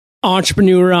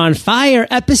Entrepreneur on Fire,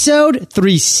 episode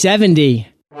 370.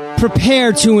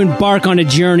 Prepare to embark on a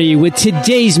journey with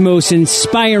today's most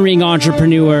inspiring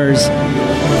entrepreneurs.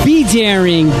 Be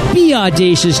daring, be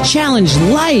audacious, challenge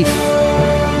life.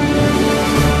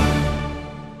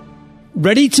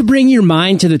 Ready to bring your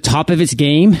mind to the top of its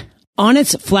game?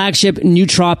 Onnit's flagship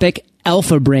nootropic,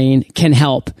 Alpha Brain, can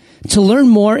help. To learn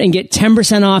more and get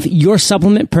 10% off your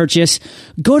supplement purchase,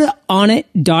 go to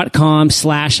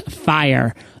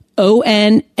onnit.com/fire.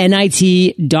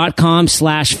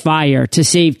 onnit.com/fire to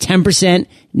save 10%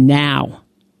 now.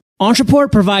 Entreport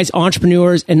provides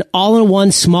entrepreneurs an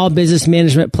all-in-one small business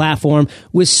management platform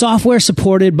with software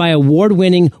supported by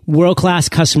award-winning world-class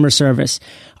customer service.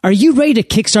 Are you ready to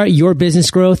kickstart your business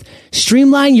growth?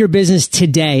 Streamline your business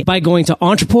today by going to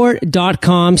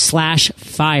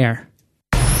entreport.com/fire.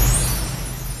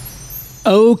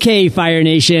 Okay, Fire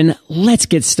Nation, let's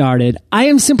get started. I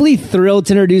am simply thrilled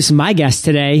to introduce my guest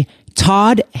today,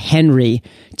 Todd Henry.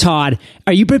 Todd,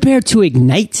 are you prepared to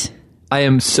ignite? I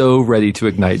am so ready to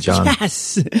ignite, John.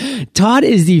 Yes. Todd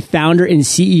is the founder and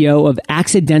CEO of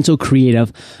Accidental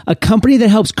Creative, a company that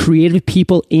helps creative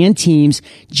people and teams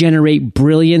generate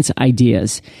brilliant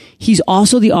ideas. He's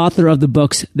also the author of the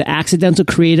books, The Accidental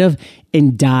Creative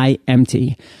and Die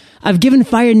Empty. I've given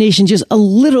Fire Nation just a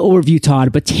little overview,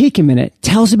 Todd, but take a minute.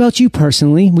 Tell us about you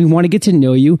personally. We want to get to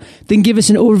know you. Then give us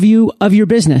an overview of your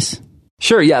business.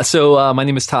 Sure. Yeah. So my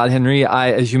name is Todd Henry.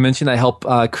 As you mentioned, I help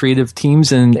creative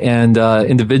teams and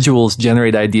individuals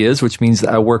generate ideas, which means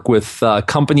that I work with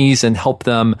companies and help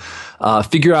them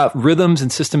figure out rhythms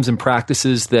and systems and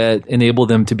practices that enable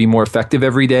them to be more effective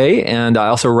every day. And I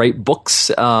also write books.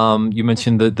 You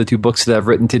mentioned the two books that I've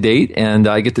written to date, and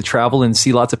I get to travel and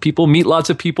see lots of people, meet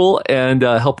lots of people, and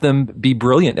help them be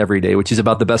brilliant every day, which is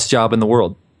about the best job in the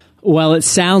world. Well, it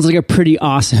sounds like a pretty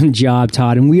awesome job,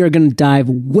 Todd, and we are going to dive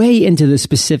way into the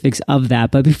specifics of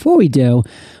that. But before we do,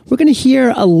 we're going to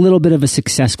hear a little bit of a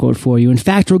success quote for you. In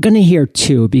fact, we're going to hear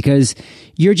two because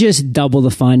you're just double the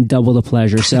fun, double the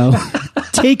pleasure. So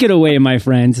take it away, my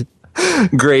friend.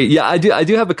 Great. Yeah, I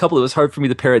do have a couple. It was hard for me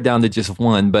to pare it down to just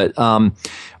one, but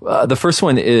the first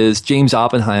one is James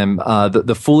Oppenheim.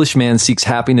 The foolish man seeks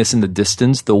happiness in the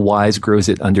distance. The wise grows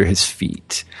it under his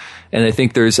feet. And I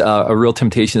think there's a real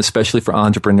temptation, especially for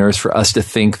entrepreneurs, for us to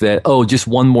think that, oh, just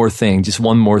one more thing,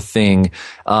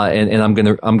 and I'm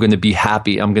gonna be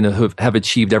happy. I'm gonna have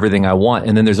achieved everything I want.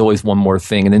 And then there's always one more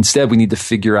thing. And instead, we need to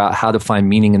figure out how to find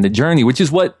meaning in the journey, which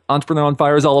is what Entrepreneur on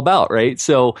Fire is all about, right?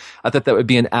 So I thought that would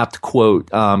be an apt quote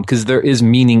because there is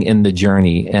meaning in the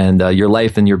journey, and your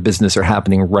life and your business are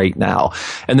happening right now.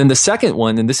 And then the second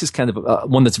one, and this is kind of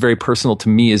one that's very personal to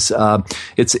me, is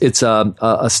it's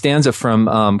a stanza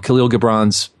from Khalil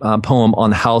Gibran's poem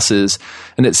on houses,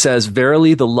 and it says,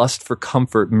 "Verily the lust for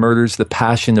comfort murders the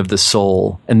passion of the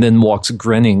soul and then walks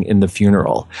grinning in the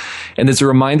funeral." And it's a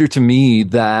reminder to me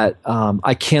that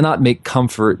I cannot make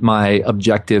comfort my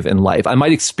objective in life. I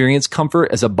might experience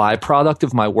comfort as a byproduct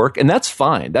of my work, and that's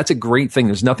fine. That's a great thing.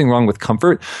 There's nothing wrong with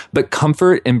comfort, but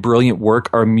comfort and brilliant work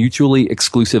are mutually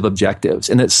exclusive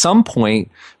objectives. And at some point,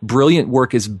 brilliant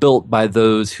work is built by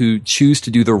those who choose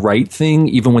to do the right thing,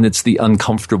 even when it's the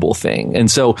uncomfortable thing. And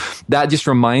so that just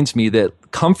reminds me that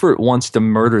comfort wants to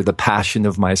murder the passion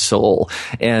of my soul.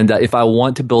 And if I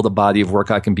want to build a body of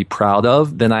work I can be proud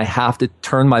of, then I have to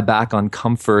turn my back on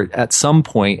comfort at some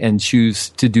point and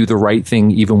choose to do the right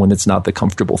thing, even when it's not the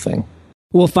comfortable thing.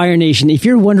 Well, Fire Nation, if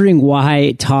you're wondering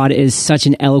why Todd is such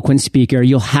an eloquent speaker,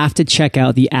 you'll have to check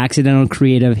out the Accidental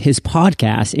Creative, his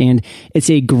podcast, and it's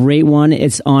a great one.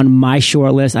 It's on my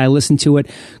short list. I listen to it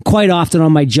quite often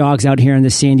on my jogs out here in the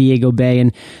San Diego Bay.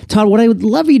 And Todd, what I would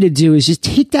love you to do is just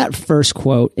take that first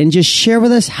quote and just share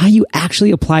with us how you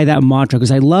actually apply that mantra,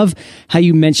 because I love how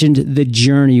you mentioned the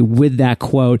journey with that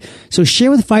quote. So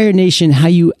share with Fire Nation how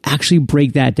you actually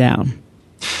break that down.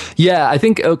 Yeah, I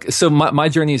think, so my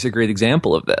journey is a great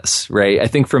example of this, right? I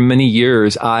think for many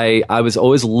years, I was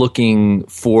always looking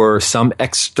for some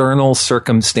external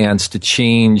circumstance to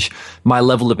change my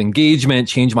level of engagement,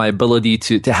 change my ability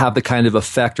to have the kind of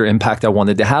effect or impact I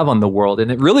wanted to have on the world.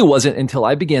 And it really wasn't until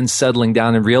I began settling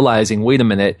down and realizing, wait a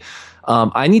minute,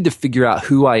 I need to figure out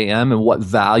who I am and what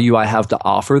value I have to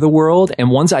offer the world.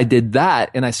 And once I did that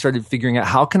and I started figuring out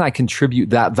how can I contribute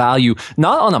that value,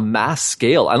 not on a mass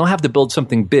scale. I don't have to build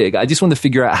something big. I just want to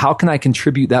figure out how can I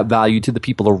contribute that value to the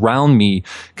people around me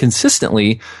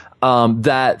consistently.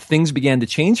 That things began to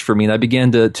change for me, and I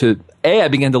began to I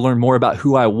began to learn more about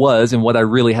who I was and what I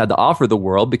really had to offer the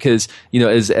world because,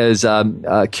 as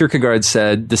Kierkegaard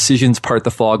said, decisions part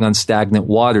the fog on stagnant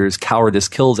waters, cowardice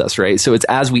kills us, right? So it's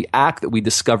as we act that we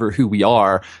discover who we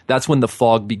are. That's when the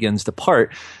fog begins to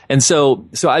part. And so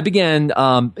I began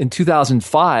in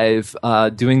 2005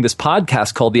 doing this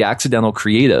podcast called The Accidental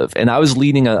Creative. And I was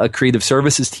leading a creative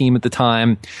services team at the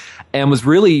time and was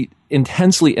really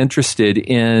intensely interested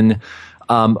in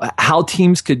how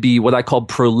teams could be what I call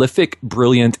prolific,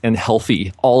 brilliant, and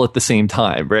healthy all at the same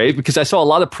time, right? Because I saw a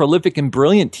lot of prolific and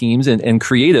brilliant teams and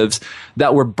creatives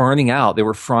that were burning out. They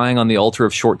were frying on the altar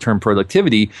of short-term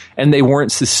productivity, and they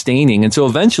weren't sustaining. And so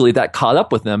eventually that caught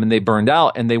up with them, and they burned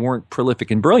out, and they weren't prolific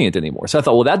and brilliant anymore. So I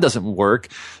thought, well, that doesn't work.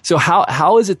 So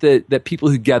how is it that people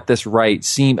who get this right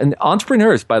seem, and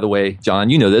entrepreneurs, by the way, John,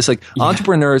 you know this,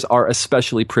 entrepreneurs are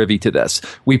especially privy to this.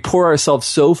 We pour ourselves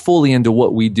so fully into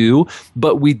what we do,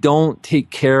 but we don't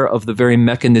take care of the very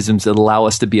mechanisms that allow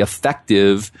us to be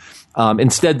effective.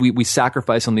 Instead, we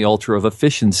sacrifice on the altar of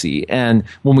efficiency. And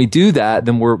when we do that,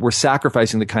 then we're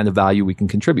sacrificing the kind of value we can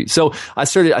contribute. So I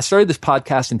started this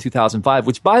podcast in 2005,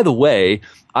 which, by the way,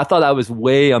 I thought I was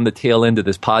way on the tail end of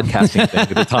this podcasting thing at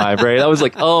the time, right? I was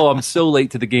like, oh, I'm so late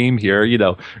to the game here.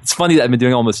 It's funny that I've been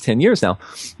doing almost 10 years now.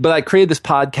 But I created this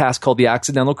podcast called The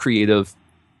Accidental Creative.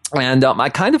 And I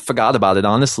kind of forgot about it,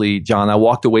 honestly, John. I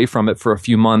walked away from it for a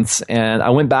few months and I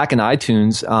went back in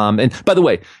iTunes. And by the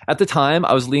way, at the time,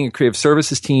 I was leading a creative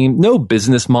services team, no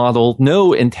business model,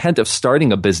 no intent of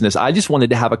starting a business. I just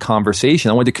wanted to have a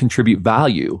conversation. I wanted to contribute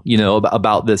value,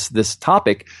 about this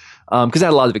topic. Because I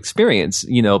had a lot of experience,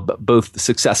 both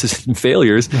successes and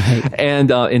failures, right,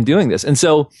 and in doing this. And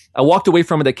so I walked away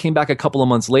from it. I came back a couple of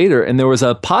months later, and there was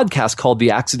a podcast called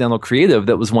The Accidental Creative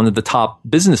that was one of the top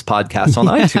business podcasts on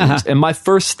iTunes. And my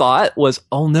first thought was,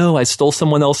 oh no, I stole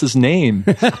someone else's name.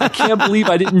 I can't believe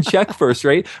I didn't check first,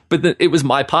 right? But it was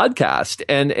my podcast,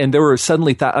 and there were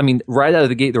suddenly, right out of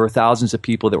the gate, there were thousands of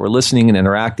people that were listening and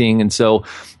interacting, and so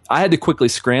I had to quickly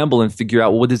scramble and figure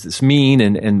out, well, what does this mean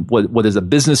and what is a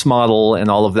business model and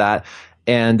all of that.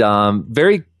 And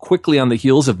very quickly on the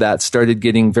heels of that, started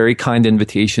getting very kind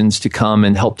invitations to come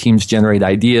and help teams generate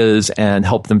ideas and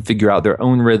help them figure out their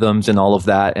own rhythms and all of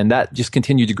that. And that just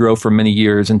continued to grow for many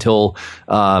years until,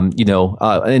 and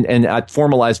I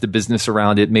formalized the business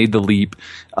around it, made the leap,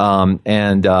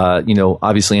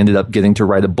 obviously ended up getting to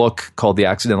write a book called The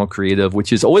Accidental Creative,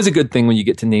 which is always a good thing when you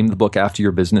get to name the book after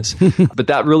your business. But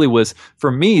that really was,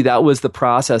 for me, that was the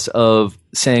process of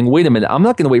saying, wait a minute, I'm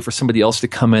not going to wait for somebody else to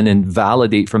come in and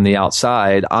validate from the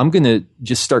outside. I'm going to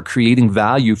just start creating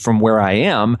value from where I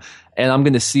am, and I'm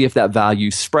going to see if that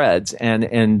value spreads.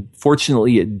 And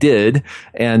fortunately, it did,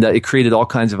 and it created all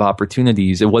kinds of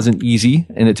opportunities. It wasn't easy,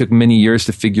 and it took many years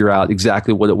to figure out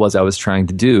exactly what it was I was trying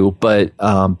to do. But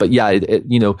yeah,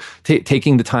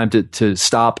 taking the time to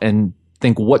stop and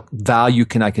think, what value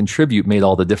can I contribute, made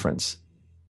all the difference.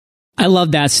 I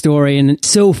love that story, and it's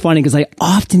so funny because I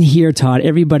often hear, Todd,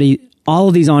 all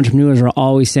of these entrepreneurs are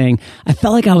always saying, I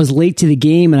felt like I was late to the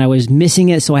game and I was missing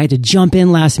it, so I had to jump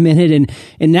in last minute.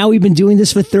 And now we've been doing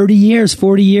this for 30 years,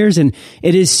 40 years, and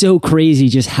it is so crazy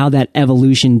just how that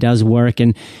evolution does work.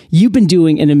 And you've been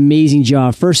doing an amazing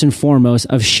job, first and foremost,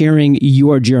 of sharing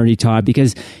your journey, Todd,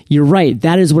 because you're right.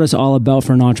 That is what it's all about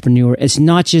for an entrepreneur. It's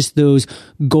not just those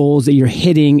goals that you're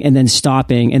hitting and then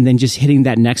stopping and then just hitting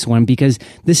that next one, because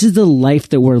this is the life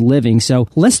that we're living. So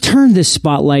let's turn this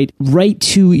spotlight right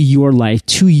to your life,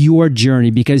 to your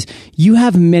journey, because you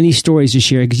have many stories to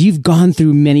share, because you've gone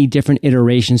through many different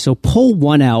iterations. So pull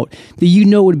one out that you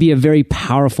know would be a very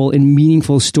powerful and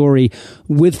meaningful story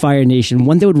with Fire Nation,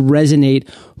 one that would resonate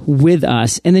with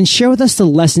us, and then share with us the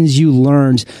lessons you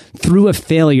learned through a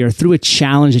failure, through a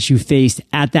challenge that you faced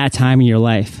at that time in your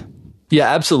life. Yeah,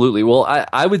 absolutely. Well,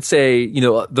 I would say,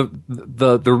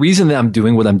 the reason that I'm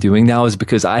doing what I'm doing now is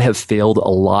because I have failed a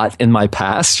lot in my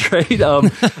past, right?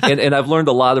 And I've learned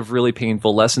a lot of really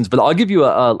painful lessons. But I'll give you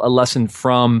a lesson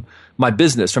from my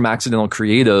business, from Accidental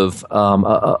Creative,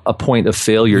 a point of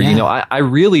failure. Yeah. I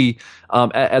really,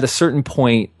 at a certain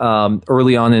point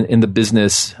early on in the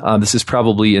business, this is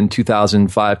probably in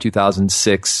 2005,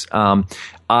 2006,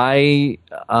 I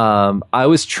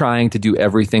was trying to do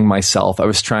everything myself. I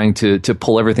was trying to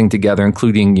pull everything together,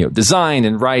 including design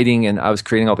and writing, and I was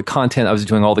creating all the content. I was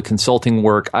doing all the consulting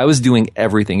work. I was doing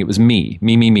everything. It was me.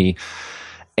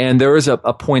 And there was a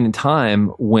point in time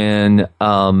when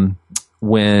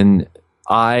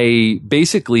I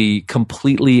basically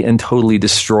completely and totally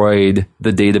destroyed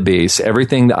the database.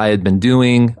 Everything that I had been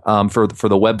doing for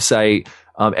the website.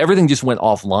 Everything just went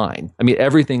offline. I mean,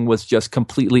 everything was just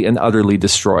completely and utterly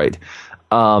destroyed.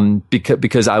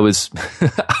 because I was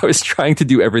I was trying to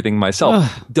do everything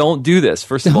myself. Don't do this.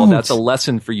 First of all, that's a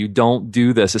lesson for you. Don't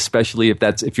do this, especially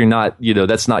if you're not,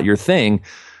 that's not your thing.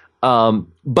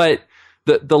 But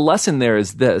the lesson there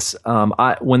is this.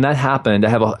 When that happened, I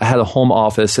had a home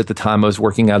office at the time. I was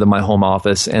working out of my home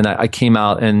office, and I came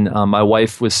out, and my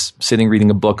wife was sitting reading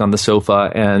a book on the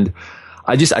sofa, and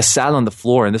I sat on the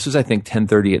floor, and this was, I think,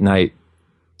 10:30 at night.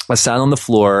 I sat on the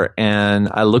floor and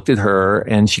I looked at her,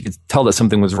 and she could tell that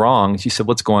something was wrong. She said,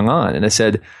 "What's going on?" And I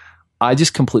said, "I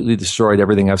just completely destroyed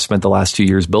everything I've spent the last 2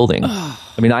 years building." I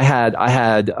mean, I had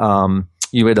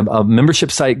you had a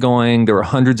membership site going. There were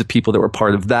hundreds of people that were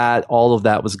part of that. All of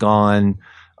that was gone.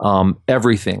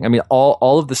 Everything. I mean,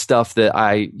 all of the stuff that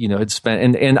I, had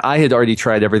spent, and I had already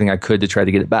tried everything I could to try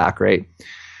to get it back. Right.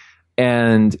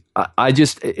 And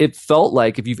it felt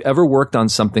like if you've ever worked on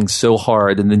something so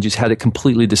hard and then just had it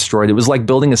completely destroyed, it was like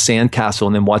building a sandcastle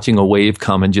and then watching a wave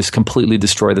come and just completely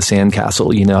destroy the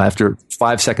sandcastle, after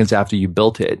 5 seconds after you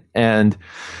built it. And,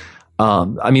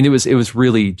 I mean, it was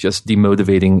really just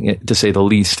demotivating, to say the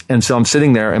least. And so I'm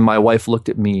sitting there, and my wife looked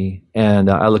at me,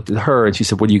 and I looked at her, and she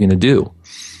said, "What are you going to do?"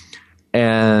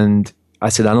 And I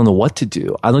said, "I don't know what to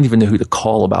do. I don't even know who to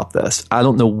call about this. I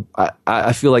don't know.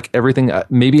 I feel like everything,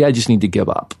 maybe I just need to give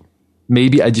up.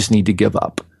 Maybe I just need to give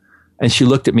up." And she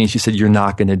looked at me and she said, "You're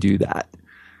not going to do that."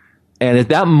 And at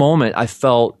that moment, I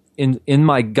felt in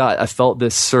my gut, I felt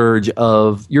this surge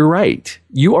of, "You're right.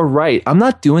 You are right. I'm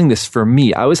not doing this for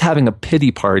me." I was having a pity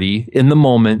party in the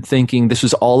moment, thinking this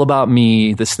was all about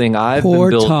me, this thing I've been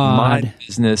building, my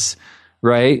business,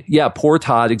 right? Yeah, poor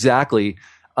Todd, exactly.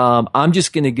 I'm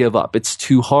just going to give up. It's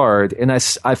too hard. And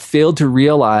I failed to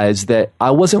realize that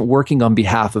I wasn't working on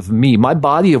behalf of me. My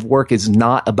body of work is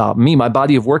not about me. My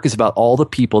body of work is about all the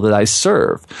people that I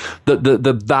serve.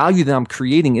 The value that I'm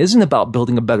creating isn't about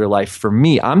building a better life for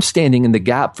me. I'm standing in the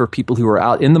gap for people who are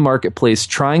out in the marketplace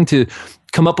trying to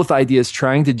come up with ideas,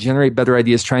 trying to generate better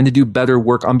ideas, trying to do better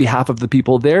work on behalf of the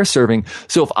people they're serving.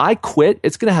 So if I quit,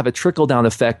 it's going to have a trickle down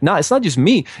effect. It's not just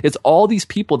me. It's all these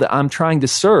people that I'm trying to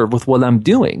serve with what I'm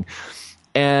doing.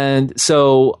 And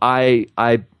so I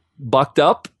bucked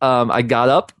up. I got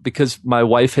up because my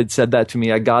wife had said that to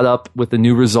me. I got up with a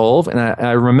new resolve, and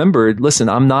I remembered, listen,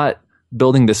 I'm not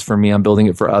building this for me. I'm building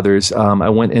it for others. I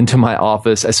went into my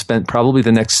office. I spent probably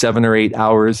the next 7 or 8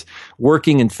 hours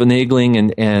working and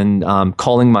finagling and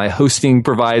calling my hosting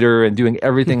provider and doing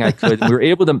everything I could. We were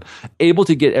able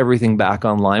to get everything back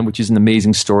online, which is an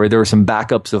amazing story. There were some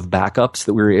backups of backups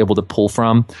that we were able to pull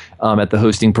from at the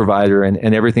hosting provider,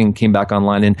 and everything came back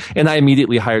online. And I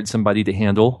immediately hired somebody to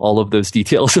handle all of those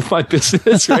details of my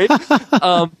business, right?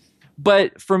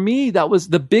 But for me, that was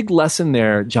the big lesson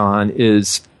there, John,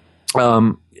 is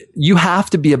you have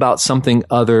to be about something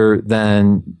other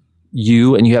than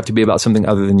you, and you have to be about something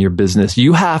other than your business.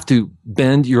 You have to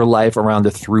bend your life around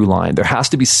a through line. There has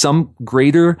to be some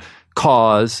greater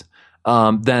cause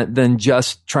than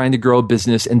just trying to grow a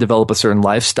business and develop a certain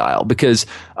lifestyle. Because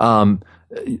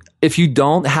if you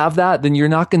don't have that, then you're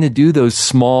not going to do those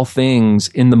small things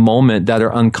in the moment that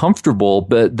are uncomfortable,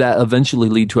 but that eventually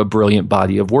lead to a brilliant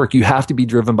body of work. You have to be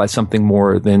driven by something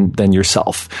more than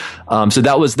yourself. So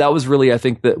that was really, I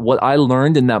think, that what I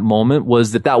learned in that moment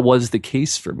was that was the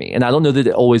case for me. And I don't know that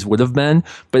it always would have been,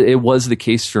 but it was the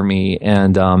case for me.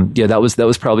 And that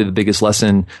was probably the biggest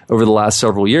lesson over the last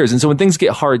several years. And so when things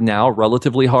get hard now,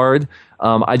 relatively hard,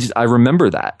 I remember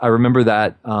that. I remember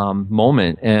that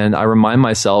moment, and I remind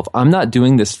myself, I'm not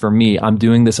doing this for me. I'm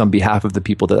doing this on behalf of the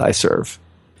people that I serve.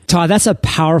 Todd, that's a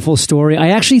powerful story. I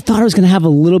actually thought it was going to have a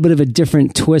little bit of a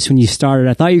different twist when you started.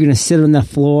 I thought you were going to sit on the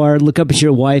floor, look up at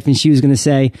your wife, and she was going to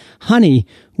say, "Honey,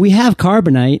 we have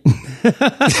carbonite."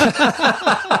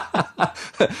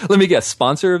 Let me guess,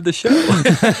 sponsor of the show.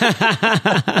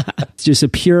 It's just a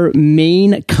pure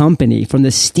Maine company from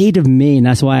the state of Maine.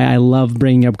 That's why I love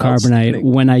bringing up carbonite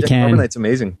when I can. Carbonite's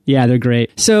amazing. Yeah, they're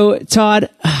great. So, Todd,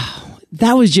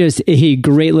 that was just a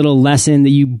great little lesson that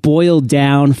you boiled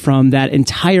down from that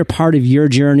entire part of your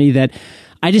journey that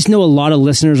I just know a lot of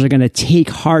listeners are going to take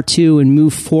heart to and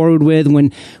move forward with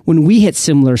when we hit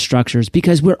similar structures,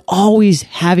 because we're always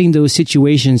having those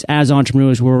situations as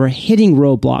entrepreneurs where we're hitting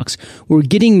roadblocks, we're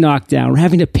getting knocked down, we're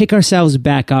having to pick ourselves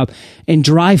back up and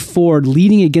drive forward,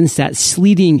 leading against that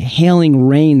sleeting, hailing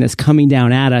rain that's coming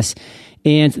down at us.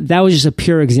 And that was just a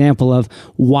pure example of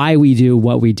why we do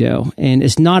what we do. And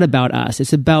it's not about us.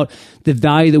 It's about the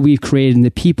value that we've created and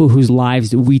the people whose lives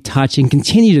that we touch and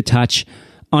continue to touch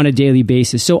on a daily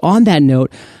basis. So on that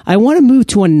note, I want to move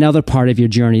to another part of your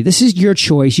journey. This is your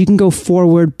choice. You can go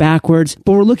forward, backwards,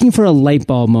 but we're looking for a light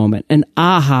bulb moment, an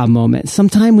aha moment,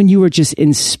 sometime when you were just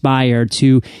inspired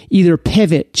to either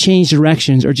pivot, change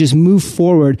directions, or just move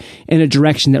forward in a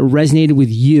direction that resonated with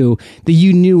you, that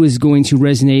you knew was going to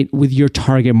resonate with your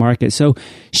target market. So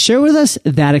share with us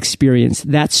that experience,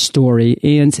 that story,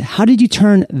 and how did you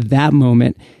turn that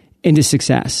moment into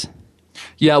success?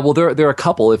 Yeah, well, there are a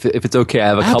couple. If it's okay, I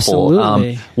have a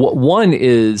Absolutely. couple. One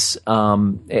is,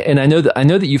 and I know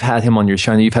that you've had him on your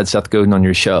show. I know you've had Seth Godin on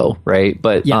your show, right?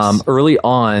 But Yes. Early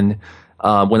on,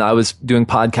 when I was doing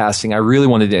podcasting, I really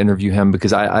wanted to interview him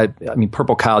because I mean,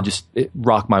 Purple Cow it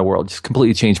rocked my world, just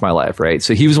completely changed my life, right?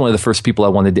 So he was one of the first people I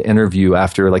wanted to interview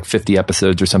after like 50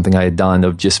 episodes or something I had done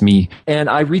of just me. And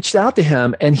I reached out to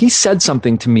him, and he said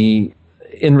something to me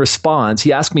in response.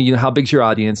 He asked me, how big's your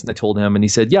audience? And I told him, and he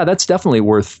said, yeah, that's definitely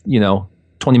worth,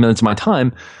 20 minutes of my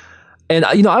time. And,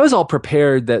 I was all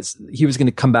prepared that he was going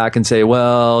to come back and say,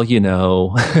 well,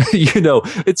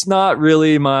 it's not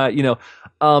really my,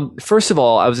 first of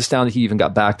all, I was astounded he even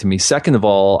got back to me. Second of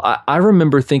all, I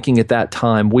remember thinking at that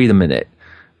time, wait a minute.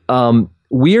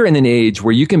 We're in an age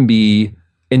where you can be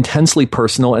intensely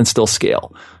personal and still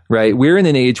scale, right? We're in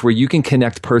an age where you can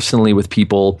connect personally with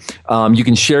people. You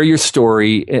can share your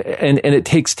story, and it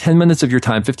takes 10 minutes of your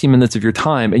time, 15 minutes of your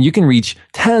time, and you can reach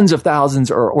tens of thousands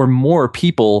or more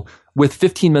people with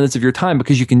 15 minutes of your time,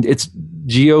 because it's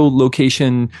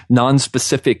geolocation,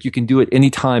 non-specific. You can do it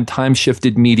anytime,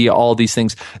 time-shifted media, all these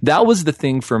things. That was the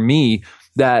thing for me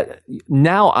that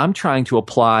now I'm trying to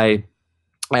apply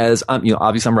as I'm,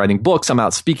 obviously I'm writing books, I'm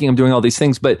out speaking, I'm doing all these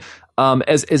things. But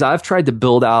as I've tried to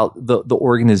build out the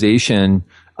organization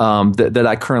that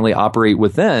I currently operate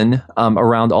within,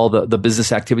 around all the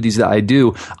business activities that I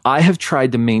do, I have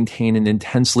tried to maintain an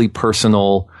intensely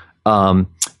personal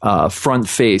front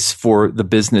face for the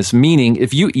business. Meaning,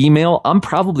 if you email, I'm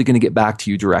probably going to get back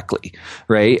to you directly,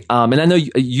 right? And I know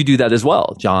you do that as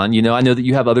well, John. I know that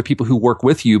you have other people who work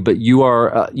with you, but you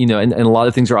are, and a lot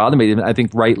of things are automated, and I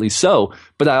think rightly so.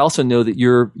 But I also know that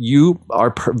you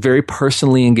are very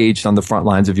personally engaged on the front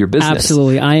lines of your business.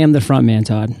 Absolutely, I am the front man,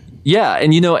 Todd. Yeah,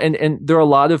 and and there are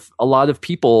a lot of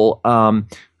people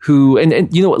who,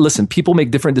 and listen, people make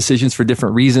different decisions for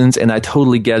different reasons, and I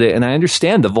totally get it, and I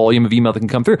understand the volume of email that can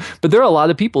come through. But there are a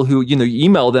lot of people who, you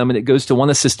email them and it goes to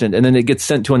one assistant, and then it gets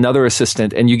sent to another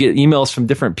assistant, and you get emails from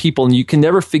different people, and you can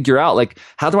never figure out, like,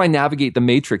 how do I navigate the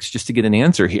matrix just to get an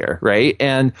answer here, right?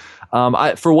 And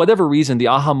for whatever reason, the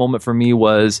aha moment for me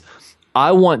was,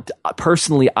 I want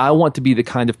to be the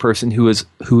kind of person who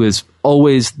is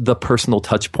always the personal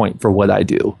touch point for what I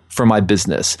do for my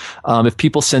business. If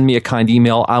people send me a kind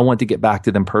email, I want to get back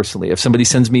to them personally. If somebody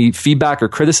sends me feedback or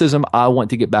criticism, I want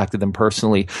to get back to them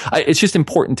personally. It's just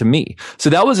important to me. So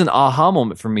that was an aha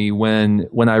moment for me when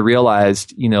I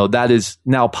realized, that is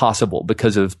now possible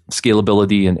because of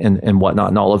scalability and whatnot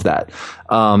and all of that.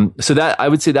 So that, I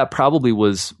would say that probably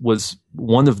was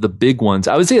one of the big ones.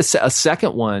 I would say a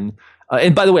second one.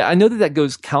 And by the way, I know that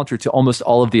goes counter to almost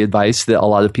all of the advice that a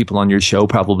lot of people on your show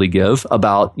probably give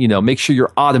about, make sure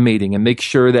you're automating and make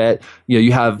sure that,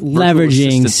 you have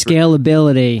leveraging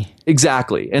scalability.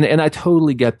 Exactly. And I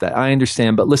totally get that. I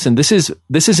understand. But listen, this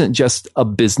isn't just a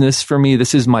business for me.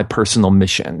 This is my personal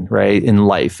mission, right? In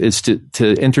life, is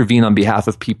to intervene on behalf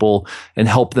of people and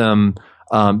help them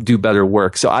do better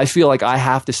work. So I feel like I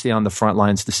have to stay on the front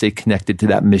lines to stay connected to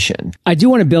that mission. I do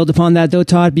want to build upon that though,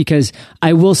 Todd, because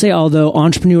I will say, although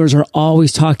entrepreneurs are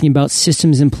always talking about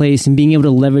systems in place and being able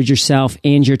to leverage yourself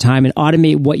and your time and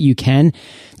automate what you can,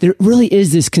 there really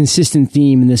is this consistent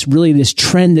theme and this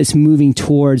trend that's moving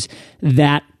towards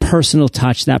that personal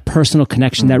touch, that personal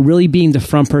connection, that really being the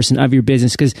front person of your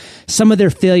business. Because some of their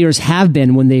failures have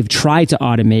been when they've tried to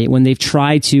automate, when they've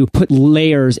tried to put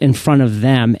layers in front of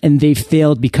them, and they've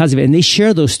failed because of it. And they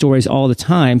share those stories all the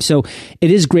time. So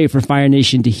it is great for Fire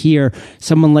Nation to hear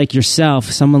someone like yourself,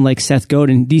 someone like Seth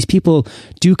Godin. These people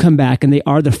do come back and they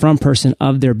are the front person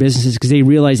of their businesses because they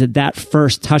realize that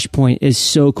first touch point is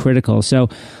so critical. So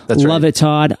That's love right. it,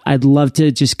 Todd. I'd love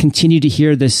to just continue to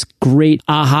hear this great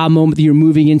aha moment that you're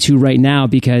moving into right now,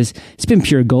 because it's been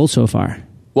pure gold so far.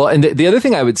 Well, and the other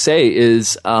thing I would say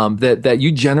is that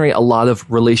you generate a lot of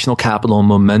relational capital and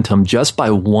momentum just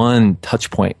by one touch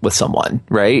point with someone,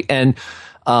 right? And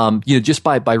just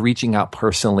by reaching out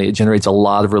personally, it generates a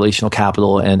lot of relational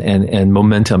capital and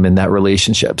momentum in that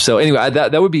relationship. So anyway,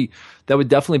 that would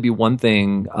definitely be one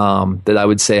thing that I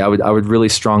would say I would really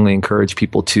strongly encourage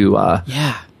people to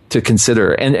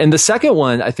consider. And the second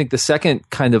one, I think the second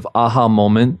kind of aha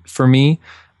moment for me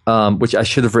which I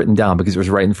should have written down because it was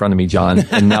right in front of me, John.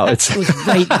 And now it's it was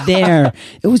right there.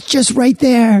 It was just right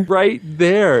there. Right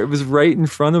there. It was right in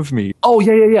front of me. Oh,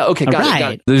 yeah. Okay,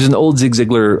 got it. There's an old Zig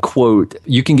Ziglar quote,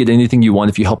 you can get anything you want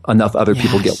if you help enough other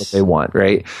people get what they want,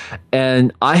 right?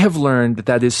 And I have learned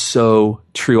that is so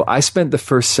true. I spent the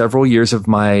first several years of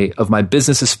my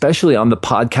business, especially on the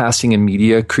podcasting and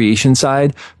media creation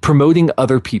side, promoting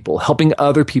other people, helping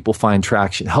other people find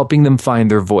traction, helping them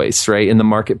find their voice, right, in the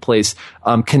marketplace,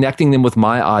 connecting them with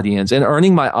my audience and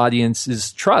earning my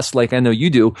audience's trust, like I know you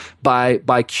do, by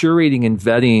curating and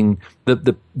vetting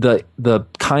the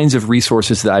kinds of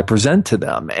resources that I present to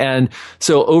them. And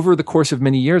so over the course of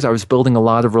many years, I was building a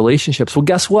lot of relationships. Well,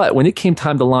 guess what? When it came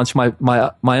time to launch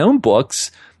my own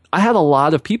books, I had a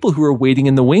lot of people who were waiting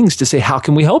in the wings to say, how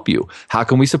can we help you? How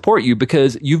can we support you?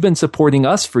 Because you've been supporting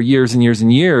us for years and years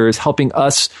and years, helping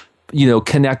us,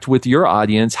 connect with your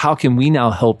audience. How can we now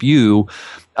help you?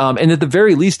 And at the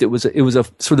very least, it was a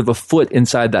sort of a foot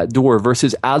inside that door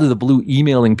versus out of the blue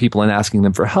emailing people and asking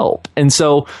them for help. And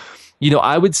so,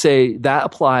 I would say that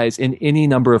applies in any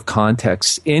number of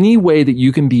contexts. Any way that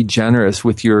you can be generous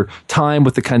with your time,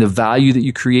 with the kind of value that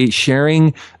you create,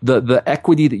 sharing the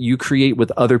equity that you create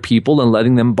with other people and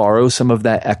letting them borrow some of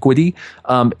that equity.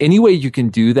 Any way you can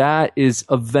do that is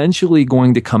eventually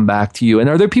going to come back to you. And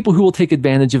are there people who will take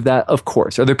advantage of that? Of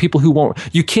course. Are there people who won't?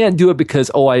 You can't do it because,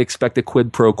 I expect a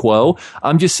quid pro quo.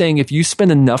 I'm just saying if you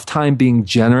spend enough time being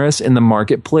generous in the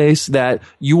marketplace, that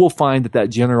you will find that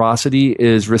generosity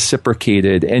is reciprocated.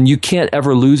 And you can't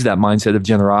ever lose that mindset of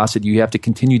generosity. You have to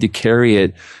continue to carry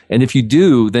it. And if you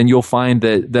do, then you'll find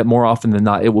that more often than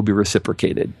not, it will be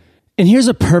reciprocated. And here's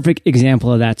a perfect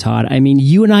example of that, Todd. I mean,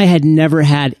 you and I had never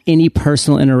had any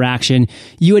personal interaction.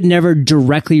 You had never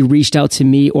directly reached out to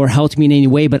me or helped me in any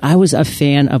way, but I was a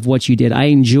fan of what you did. I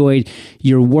enjoyed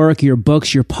your work, your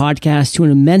books, your podcast to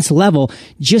an immense level,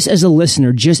 just as a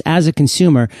listener, just as a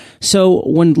consumer. So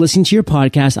when listening to your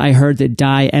podcast, I heard that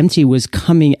Die Empty was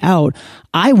coming out.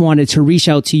 I wanted to reach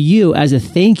out to you as a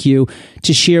thank you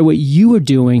to share what you were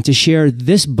doing, to share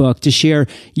this book, to share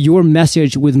your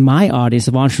message with my audience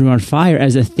of Entrepreneur on Fire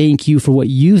as a thank you for what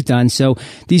you've done. So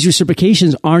these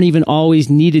reciprocations aren't even always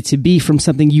needed to be from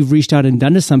something you've reached out and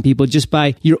done to some people. Just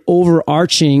by your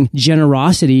overarching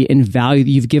generosity and value that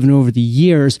you've given over the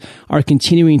years are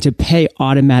continuing to pay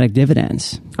automatic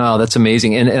dividends. Oh, that's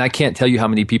amazing. And I can't tell you how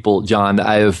many people, John,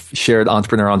 I have shared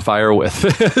Entrepreneur on Fire with.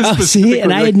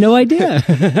 And I had no idea.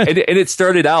 and it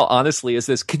started out, honestly, as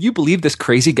this, can you believe this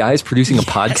crazy guy is producing a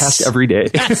podcast every day?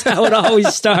 That's how it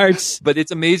always starts. But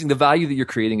it's amazing. The value that you're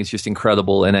creating is just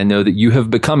incredible. And I know that you have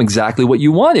become exactly what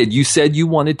you wanted. You said you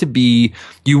wanted a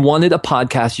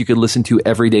podcast you could listen to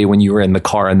every day when you were in the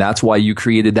car. And that's why you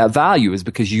created that value, is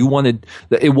because you wanted,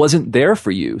 it wasn't there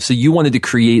for you. So you wanted to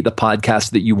create the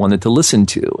podcast that you wanted to listen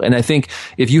to. And I think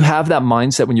if you have that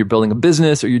mindset when you're building a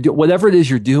business or whatever it is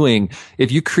you're doing,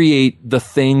 if you create the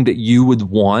thing that you would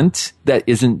want that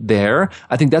isn't there,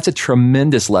 I think that's a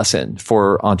tremendous lesson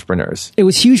for entrepreneurs. It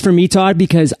was huge for me, Todd,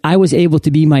 because I was able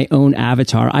to be my own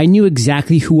avatar. I knew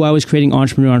exactly who I was creating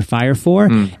Entrepreneur on Fire for.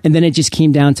 And then it just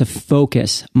came down to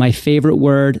focus. My favorite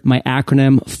word, my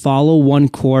acronym, follow one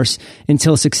course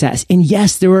until success. And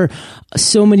yes, there were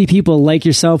so many people like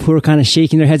yourself who were kind of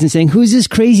shaking their heads and saying, who's this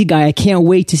crazy guy? I can't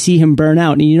wait to see him burn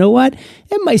out. And you know what?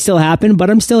 It might still happen, but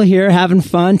I'm still here having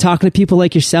fun, talking to people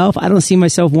like yourself. I don't see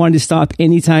myself wanting to stop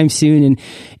anytime soon. And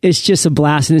it's just a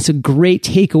blast. And it's a great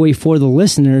takeaway for the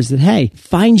listeners that, hey,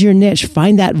 find your niche,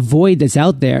 find that void that's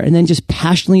out there, and then just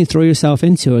passionately throw yourself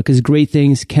into it, because great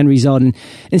things can result.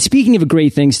 And speaking of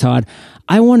great things, Todd,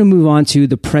 I want to move on to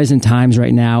the present times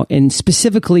right now, and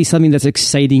specifically something that's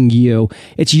exciting you.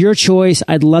 It's your choice.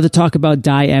 I'd love to talk about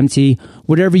Die Empty,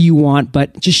 whatever you want,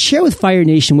 but just share with Fire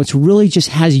Nation what's really just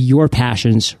has your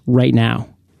passions right now.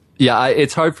 Yeah,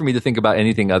 it's hard for me to think about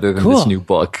anything other than this new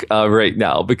book right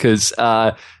now, because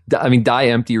Die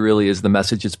Empty really is the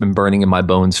message that's been burning in my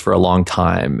bones for a long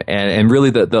time. And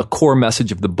really the core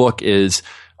message of the book is,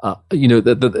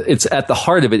 it's at the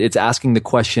heart of it. It's asking the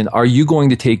question, are you going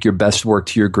to take your best work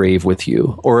to your grave with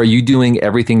you? Or are you doing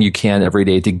everything you can every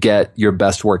day to get your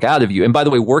best work out of you? And by the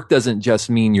way, work doesn't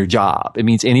just mean your job. It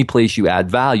means any place you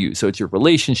add value. So it's your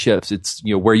relationships. It's,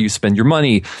 where you spend your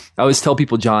money. I always tell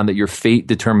people, John, that your fate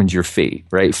determines your fate,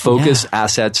 right? Focus,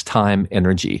 assets, time,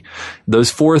 energy. Those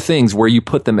four things, where you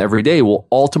put them every day, will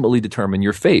ultimately determine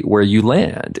your fate, where you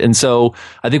land. And so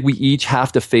I think we each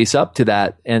have to face up to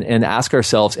that and ask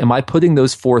ourselves, am I putting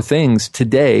those four things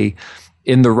today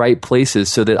in the right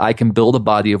places so that I can build a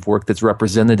body of work that's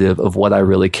representative of what I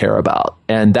really care about.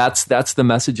 And that's the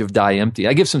message of Die Empty.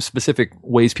 I give some specific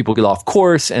ways people get off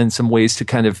course and some ways to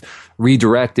kind of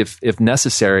redirect if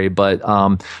necessary. But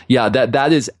that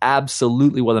is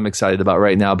absolutely what I'm excited about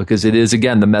right now, because it is,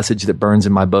 again, the message that burns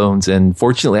in my bones. And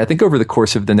fortunately, I think over the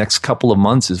course of the next couple of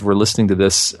months, as we're listening to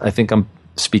this, I think I'm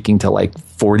speaking to like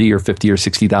 40 or 50 or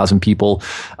 60,000 people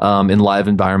in live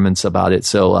environments about it.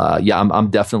 So I'm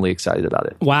definitely excited about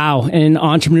it. Wow. And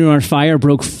Entrepreneur on Fire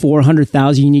broke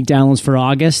 400,000 unique downloads for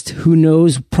August. Who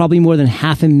knows, probably more than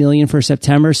 500,000 for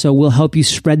September. So we'll help you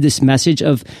spread this message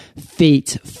of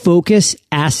fate, focus,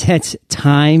 assets,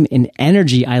 time, and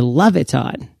energy. I love it,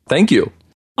 Todd. Thank you.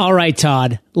 All right,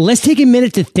 Todd, let's take a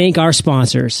minute to thank our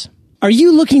sponsors. Are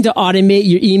you looking to automate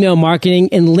your email marketing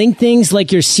and link things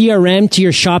like your CRM to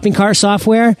your shopping cart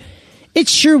software? It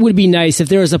sure would be nice if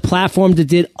there was a platform that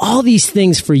did all these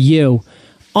things for you.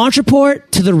 Entreport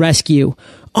to the rescue.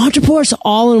 Entreport's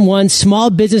all-in-one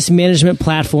small business management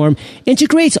platform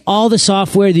integrates all the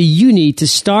software that you need to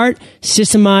start,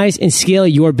 systemize, and scale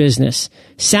your business.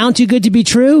 Sound too good to be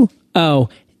true? Oh,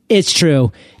 it's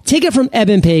true. Take it from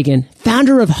Eben Pagan,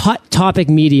 founder of Hot Topic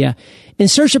Media. In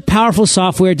search of powerful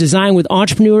software designed with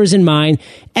entrepreneurs in mind,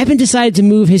 Eben decided to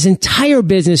move his entire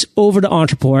business over to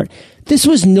Entreport. This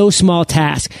was no small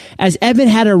task, as Eben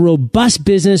had a robust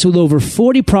business with over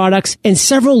 40 products and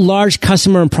several large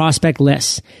customer and prospect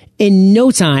lists. In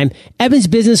no time, Eben's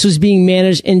business was being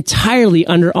managed entirely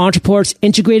under Entreport's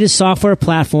integrated software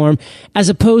platform, as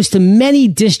opposed to many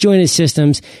disjointed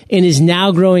systems, and is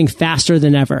now growing faster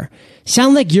than ever.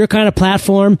 Sound like your kind of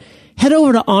platform? Head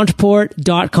over to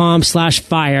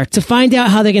entreport.com/fire to find out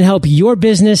how they can help your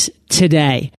business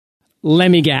today.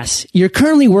 Let me guess. You're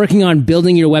currently working on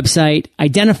building your website,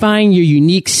 identifying your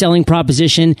unique selling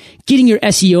proposition, getting your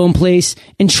SEO in place,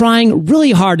 and trying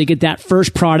really hard to get that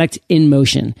first product in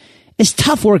motion. It's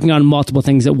tough working on multiple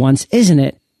things at once, isn't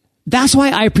it? That's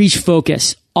why I preach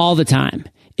focus all the time.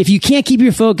 If you can't keep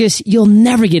your focus, you'll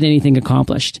never get anything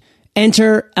accomplished.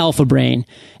 Enter Alpha Brain.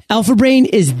 Alpha Brain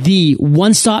is the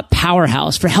one-stop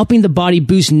powerhouse for helping the body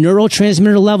boost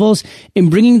neurotransmitter levels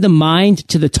and bringing the mind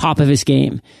to the top of its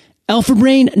game. Alpha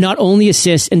Brain not only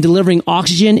assists in delivering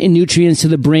oxygen and nutrients to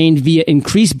the brain via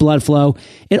increased blood flow,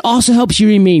 it also helps you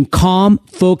remain calm,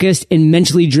 focused, and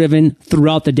mentally driven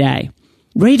throughout the day.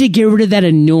 Ready to get rid of that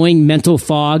annoying mental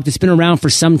fog that's been around for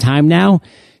some time now?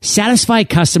 Satisfied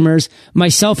customers,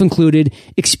 myself included,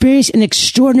 experience an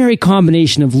extraordinary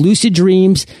combination of lucid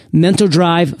dreams, mental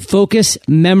drive, focus,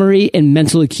 memory, and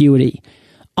mental acuity.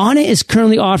 Onnit is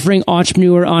currently offering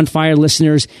Entrepreneur on Fire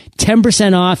listeners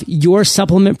 10% off your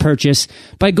supplement purchase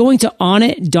by going to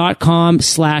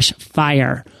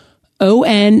onnit.com/fire.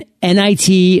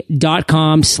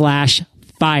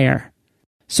 onnit.com/fire.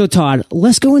 So Todd,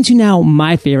 let's go into now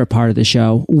my favorite part of the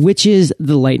show, which is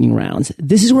the lightning rounds.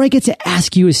 This is where I get to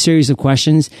ask you a series of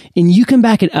questions and you come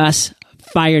back at us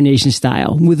Fire Nation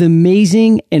style with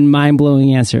amazing and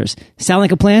mind-blowing answers. Sound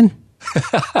like a plan?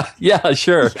 Yeah,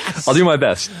 sure. Yes. I'll do my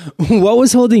best. What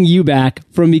was holding you back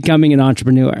from becoming an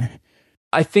entrepreneur?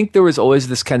 I think there was always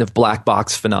this kind of black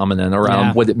box phenomenon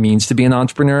around what it means to be an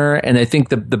entrepreneur. And I think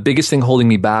the biggest thing holding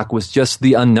me back was just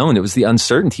the unknown. It was the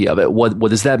uncertainty of it. What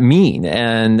does that mean?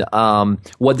 And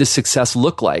what does success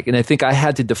look like? And I think I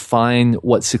had to define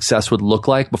what success would look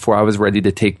like before I was ready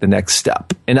to take the next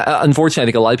step. And unfortunately, I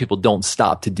think a lot of people don't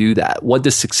stop to do that. What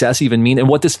does success even mean? And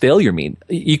what does failure mean?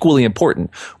 Equally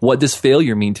important. What does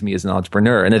failure mean to me as an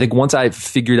entrepreneur? And I think once I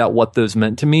figured out what those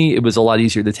meant to me, it was a lot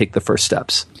easier to take the first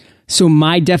steps. So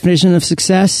my definition of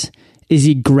success is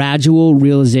the gradual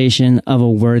realization of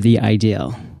a worthy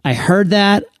ideal. I heard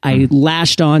that, I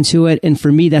latched onto it, and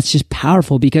for me, that's just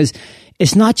powerful because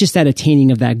it's not just that attaining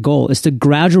of that goal. It's the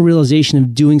gradual realization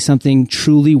of doing something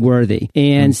truly worthy.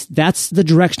 And that's the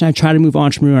direction I try to move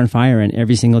Entrepreneur on Fire in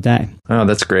every single day. Oh,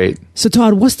 that's great. So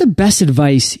Todd, what's the best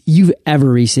advice you've ever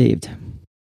received?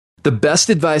 The best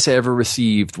advice I ever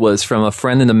received was from a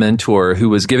friend and a mentor who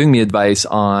was giving me advice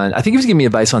on, I think he was giving me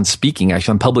advice on speaking,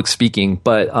 actually, on public speaking,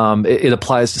 but it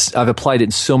applies to, I've applied it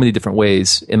in so many different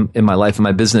ways in my life and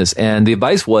my business. And the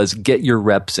advice was, get your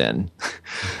reps in.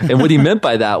 And what he meant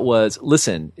by that was,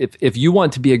 listen, if you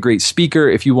want to be a great speaker,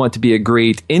 if you want to be a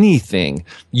great anything,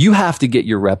 you have to get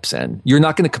your reps in. You're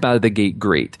not going to come out of the gate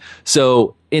great.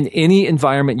 So in any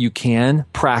environment you can,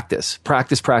 practice.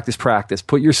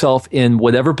 Put yourself in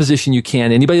whatever position you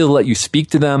can. Anybody will let you speak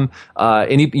to them.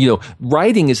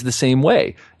 Writing is the same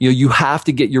way. You have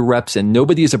to get your reps in.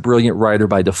 Nobody is a brilliant writer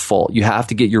by default. You have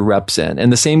to get your reps in.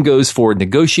 And the same goes for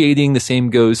negotiating. The same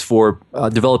goes for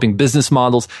developing business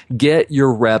models. Get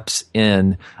your reps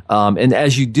in. And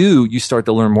as you do, you start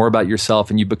to learn more about yourself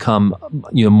and you become,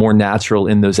 more natural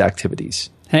in those activities.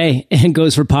 Hey, and it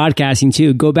goes for podcasting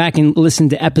too. Go back and listen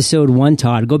to episode 1,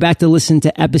 Todd. Go back to listen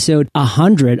to episode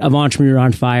 100 of Entrepreneur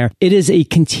on Fire. It is a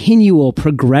continual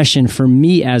progression for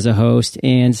me as a host.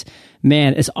 And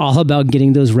man, it's all about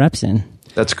getting those reps in.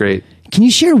 That's great. Can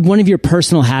you share one of your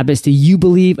personal habits that you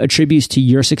believe attributes to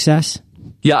your success?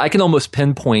 Yeah, I can almost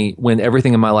pinpoint when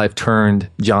everything in my life turned,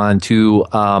 John, to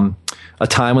a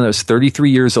time when I was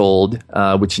 33 years old,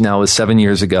 which now is 7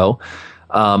 years ago.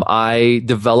 I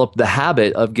developed the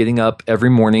habit of getting up every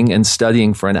morning and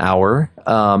studying for an hour.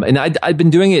 And I'd been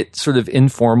doing it sort of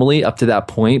informally up to that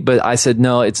point, but I said,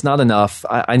 no, it's not enough.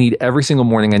 I need every single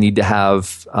morning, I need to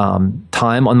have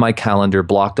time on my calendar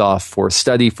blocked off for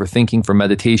study, for thinking, for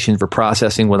meditation, for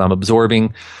processing what I'm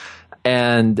absorbing.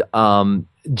 And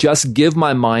just give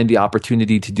my mind the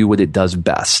opportunity to do what it does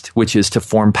best, which is to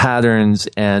form patterns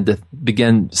and to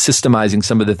begin systemizing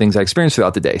some of the things I experience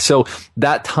throughout the day. So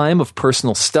that time of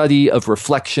personal study, of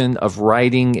reflection, of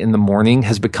writing in the morning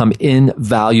has become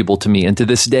invaluable to me. And to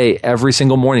this day, every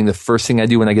single morning, the first thing I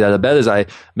do when I get out of bed is I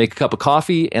make a cup of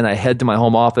coffee and I head to my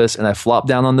home office and I flop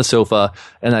down on the sofa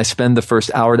and I spend the first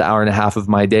hour to hour and a half of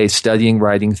my day studying,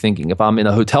 writing, thinking. If I'm in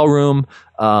a hotel room,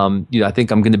 I think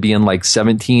I'm going to be in like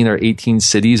 17 or 18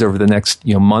 cities over the next,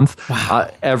 month. Wow.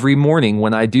 Every morning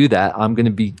when I do that, I'm going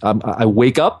to be, I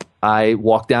wake up, I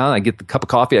walk down, I get the cup of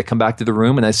coffee, I come back to the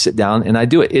room and I sit down and I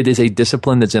do it. It is a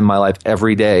discipline that's in my life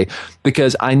every day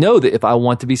because I know that if I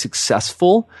want to be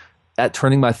successful at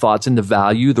turning my thoughts into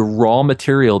value, the raw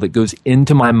material that goes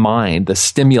into my mind, the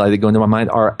stimuli that go into my mind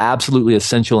are absolutely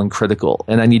essential and critical.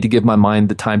 And I need to give my mind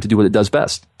the time to do what it does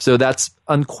best. So that's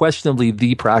unquestionably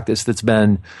the practice that's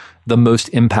been the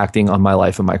most impacting on my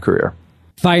life and my career.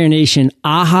 Fire Nation,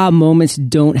 aha moments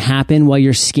don't happen while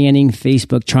you're scanning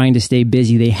Facebook trying to stay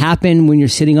busy. They happen when you're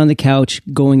sitting on the couch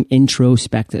going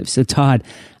introspective. So Todd,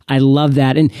 I love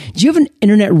that. And do you have an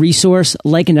internet resource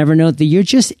like an Evernote that you're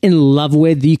just in love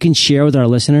with that you can share with our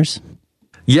listeners?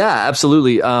 Yeah,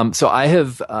 absolutely. So I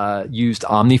have used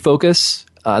OmniFocus.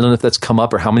 I don't know if that's come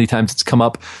up or how many times it's come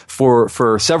up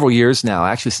for several years now,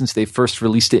 actually, since they first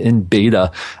released it in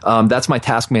beta. That's my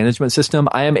task management system.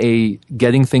 I am a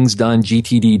Getting Things Done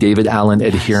GTD David Allen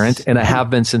adherent, and I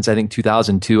have been since, I think,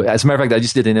 2002. As a matter of fact, I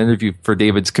just did an interview for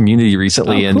David's community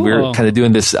recently, and we were kind of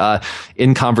doing this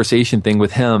in conversation thing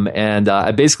with him. And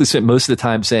I basically spent most of the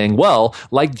time saying, well,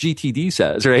 like GTD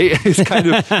says, right? It's kind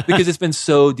of because it's been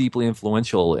so deeply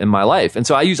influential in my life. And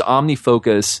so I use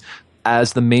OmniFocus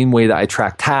as the main way that I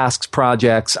track tasks,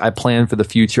 projects, I plan for the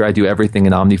future. I do everything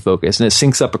in OmniFocus, and it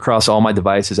syncs up across all my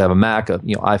devices. I have a Mac,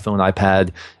 iPhone,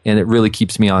 iPad, and it really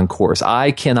keeps me on course.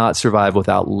 I cannot survive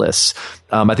without lists.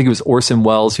 I think it was Orson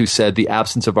Welles who said the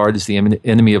absence of art is the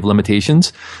enemy of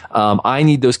limitations. I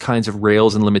need those kinds of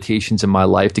rails and limitations in my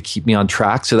life to keep me on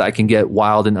track so that I can get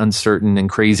wild and uncertain and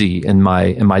crazy in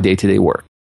my day-to-day work.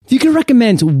 If you could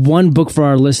recommend one book for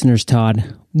our listeners,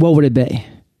 Todd, what would it be?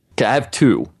 Okay, I have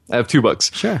two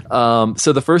books. Sure.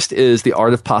 So the first is The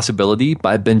Art of Possibility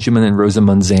by Benjamin and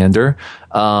Rosamund Zander.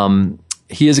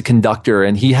 He is a conductor,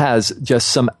 and he has just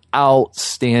some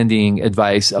outstanding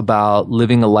advice about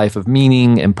living a life of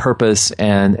meaning and purpose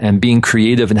and being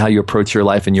creative in how you approach your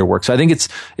life and your work. So I think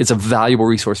it's a valuable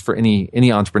resource for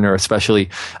any entrepreneur, especially.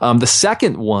 The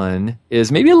second one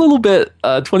is maybe a little bit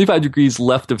 25 degrees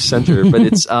left of center, but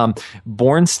it's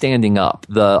Born Standing Up,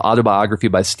 the autobiography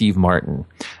by Steve Martin.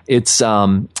 It's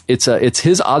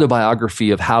his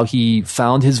autobiography of how he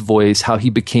found his voice, how he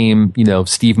became,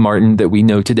 Steve Martin that we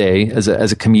know today as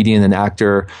a comedian and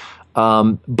actor.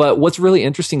 But what's really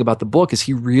interesting about the book is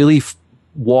he really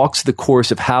walks the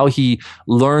course of how he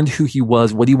learned who he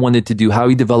was, what he wanted to do, how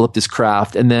he developed his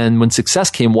craft, and then when success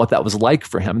came, what that was like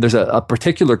for him. There's a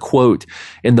particular quote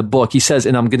in the book. He says,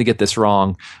 and I'm going to get this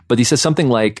wrong, but he says something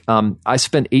like, I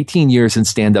spent 18 years in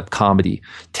stand-up comedy,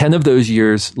 10 of those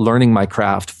years learning my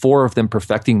craft, 4 of them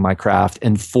perfecting my craft,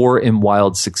 and 4 in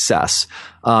wild success.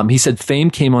 He said, fame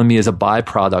came on me as a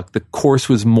byproduct. The course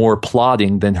was more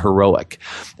plodding than heroic.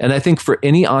 And I think for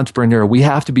any entrepreneur, we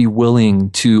have to be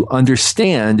willing to understand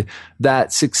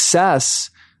that success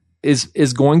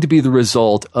is going to be the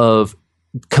result of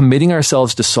committing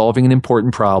ourselves to solving an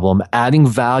important problem, adding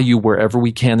value wherever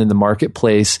we can in the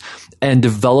marketplace, and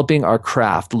developing our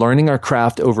craft, learning our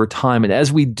craft over time. And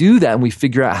as we do that and we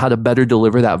figure out how to better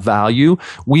deliver that value,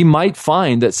 we might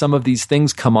find that some of these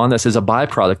things come on us as a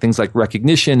byproduct, things like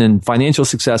recognition and financial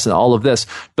success and all of this.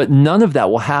 But none of that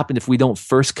will happen if we don't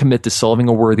first commit to solving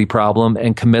a worthy problem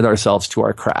and commit ourselves to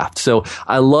our craft. So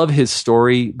I love his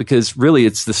story because really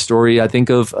it's the story, I think,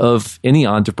 of any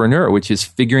entrepreneur, which is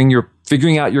figuring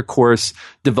out your course,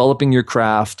 developing your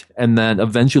craft, and then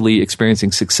eventually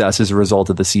experiencing success as a result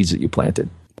of the seeds that you planted.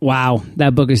 Wow,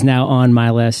 that book is now on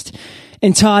my list.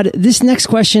 And Todd, this next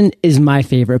question is my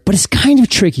favorite, but it's kind of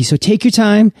tricky. So take your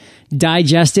time,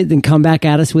 digest it, then come back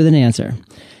at us with an answer.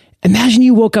 Imagine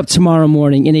you woke up tomorrow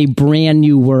morning in a brand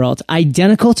new world,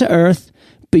 identical to Earth,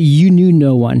 but you knew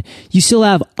no one. You still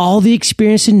have all the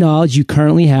experience and knowledge you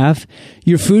currently have,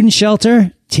 your food and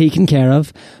shelter taken care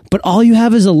of, but all you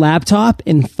have is a laptop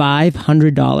and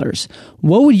 $500.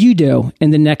 What would you do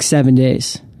in the next 7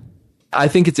 days? I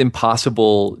think it's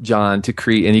impossible, John, to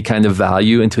create any kind of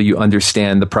value until you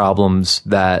understand the problems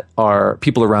that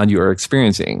people around you are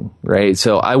experiencing, right?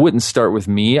 So I wouldn't start with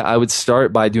me. I would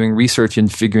start by doing research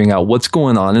and figuring out what's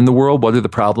going on in the world. What are the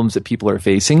problems that people are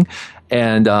facing?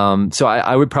 And so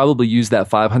I would probably use that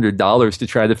 $500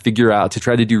 to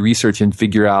try to do research and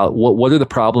figure out what are the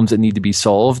problems that need to be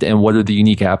solved and what are the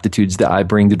unique aptitudes that I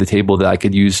bring to the table that I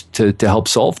could use to help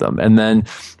solve them. And then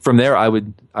from there, I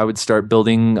would start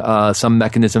building some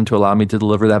mechanism to allow me to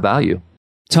deliver that value.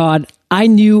 Todd, I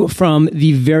knew from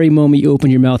the very moment you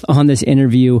opened your mouth on this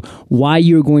interview why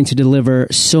you were going to deliver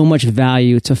so much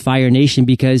value to Fire Nation,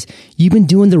 because you've been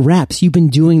doing the reps. You've been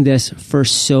doing this for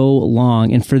so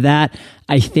long. And for that,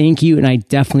 I thank you and I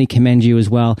definitely commend you as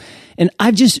well. And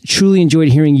I've just truly enjoyed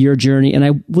hearing your journey. And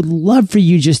I would love for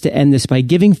you just to end this by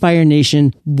giving Fire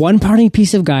Nation one parting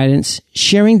piece of guidance,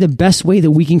 sharing the best way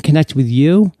that we can connect with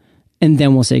you, and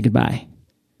then we'll say goodbye.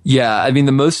 Yeah, I mean,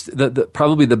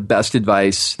 probably the best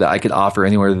advice that I could offer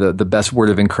anywhere, the best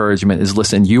word of encouragement is,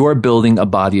 listen, you are building a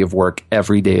body of work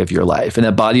every day of your life. And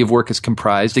that body of work is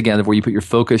comprised, again, of where you put your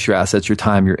focus, your assets, your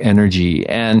time, your energy.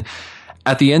 And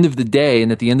at the end of the day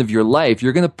and at the end of your life,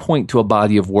 you're going to point to a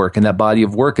body of work. And that body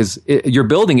of work you're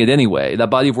building it anyway. That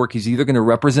body of work is either going to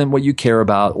represent what you care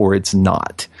about or it's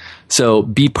not. So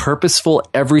be purposeful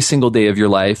every single day of your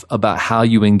life about how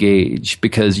you engage,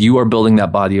 because you are building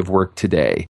that body of work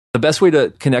today. The best way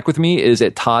to connect with me is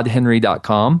at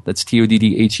toddhenry.com. That's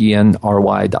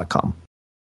TODDHENRY.com.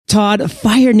 Todd,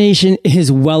 Fire Nation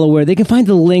is well aware. They can find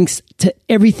the links to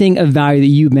everything of value that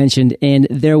you mentioned, and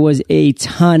there was a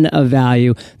ton of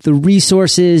value. The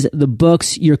resources, the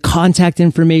books, your contact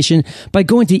information by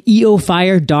going to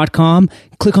eofire.com.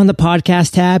 Click on the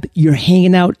podcast tab. You're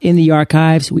hanging out in the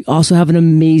archives. We also have an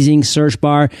amazing search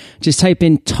bar. Just type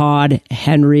in Todd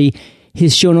Henry.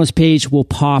 His show notes page will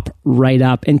pop right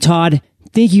up. And Todd,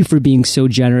 thank you for being so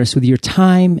generous with your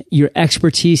time, your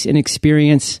expertise, and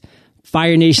experience.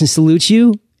 Fire Nation salutes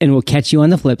you, and we'll catch you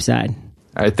on the flip side.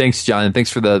 All right. Thanks, John. And thanks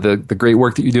for the great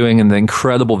work that you're doing and the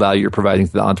incredible value you're providing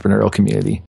to the entrepreneurial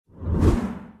community.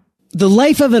 The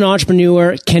life of an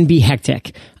entrepreneur can be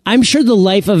hectic. I'm sure the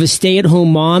life of a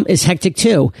stay-at-home mom is hectic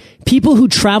too. People who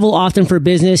travel often for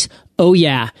business, oh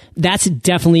yeah, that's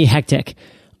definitely hectic.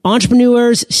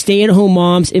 Entrepreneurs, stay-at-home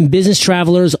moms, and business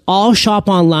travelers all shop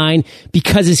online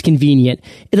because it's convenient.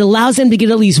 It allows them to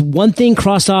get at least one thing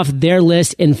crossed off their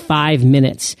list in 5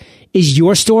 minutes. Is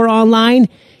your store online?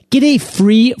 Get a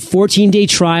free 14-day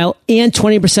trial and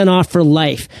 20% off for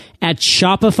life at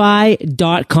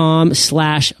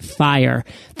shopify.com/fire.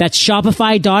 That's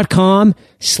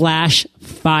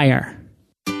shopify.com/fire.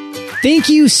 Thank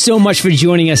you so much for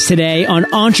joining us today on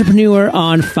Entrepreneur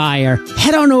on Fire.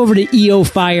 Head on over to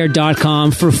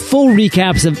eofire.com for full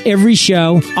recaps of every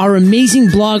show, our amazing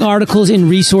blog articles and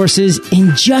resources,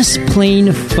 and just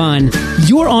plain fun.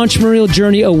 Your entrepreneurial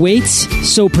journey awaits,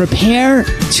 so prepare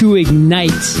to ignite.